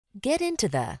Get into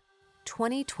the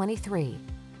 2023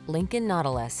 Lincoln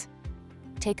Nautilus.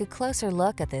 Take a closer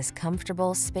look at this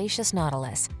comfortable, spacious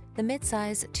Nautilus, the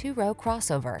midsize two-row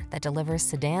crossover that delivers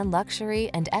sedan luxury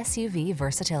and SUV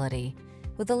versatility.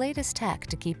 With the latest tech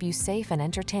to keep you safe and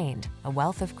entertained, a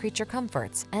wealth of creature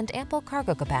comforts, and ample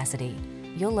cargo capacity,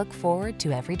 you'll look forward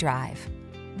to every drive.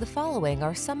 The following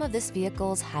are some of this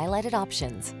vehicle's highlighted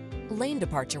options: lane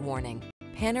departure warning,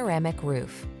 panoramic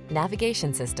roof,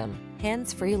 navigation system,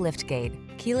 hands-free liftgate,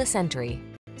 keyless entry,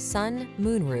 sun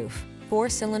moonroof,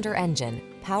 4-cylinder engine,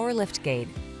 power liftgate,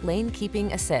 lane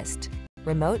keeping assist,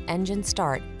 remote engine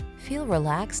start. Feel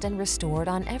relaxed and restored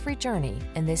on every journey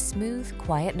in this smooth,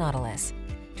 quiet Nautilus.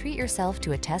 Treat yourself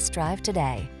to a test drive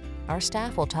today. Our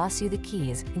staff will toss you the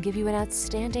keys and give you an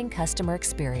outstanding customer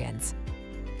experience.